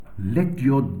Let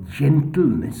your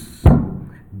gentleness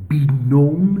be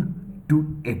known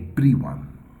to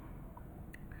everyone.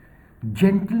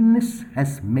 Gentleness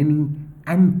has many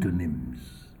antonyms.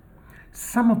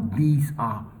 Some of these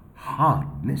are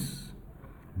hardness,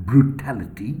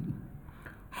 brutality,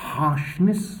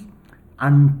 harshness,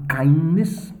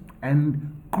 unkindness,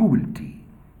 and cruelty.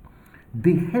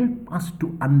 They help us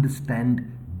to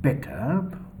understand better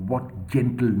what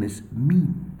gentleness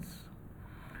means.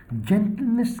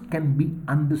 Gentleness can be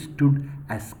understood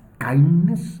as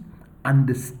kindness,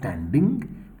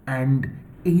 understanding, and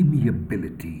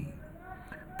amiability.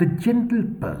 The gentle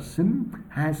person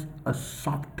has a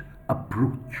soft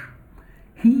approach.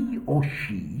 He or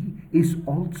she is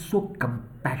also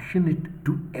compassionate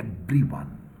to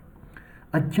everyone.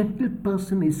 A gentle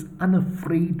person is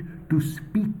unafraid to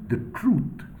speak the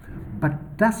truth,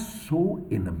 but does so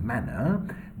in a manner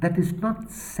that is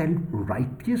not self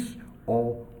righteous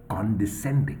or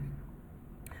condescending.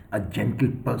 A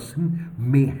gentle person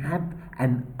may have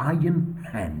an iron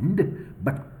hand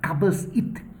but covers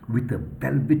it with a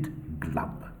velvet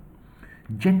glove.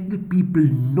 Gentle people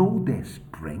know their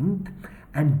strength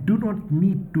and do not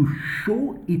need to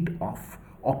show it off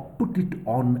or put it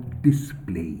on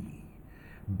display.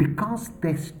 Because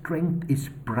their strength is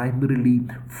primarily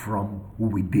from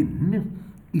within,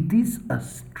 it is a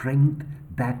strength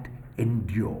that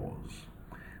endures.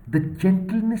 The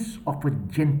gentleness of a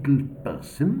gentle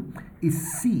person is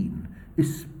seen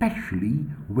especially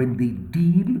when they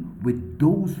deal with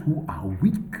those who are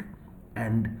weak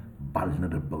and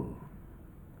vulnerable.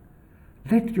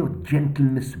 Let your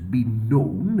gentleness be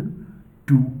known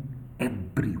to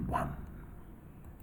everyone.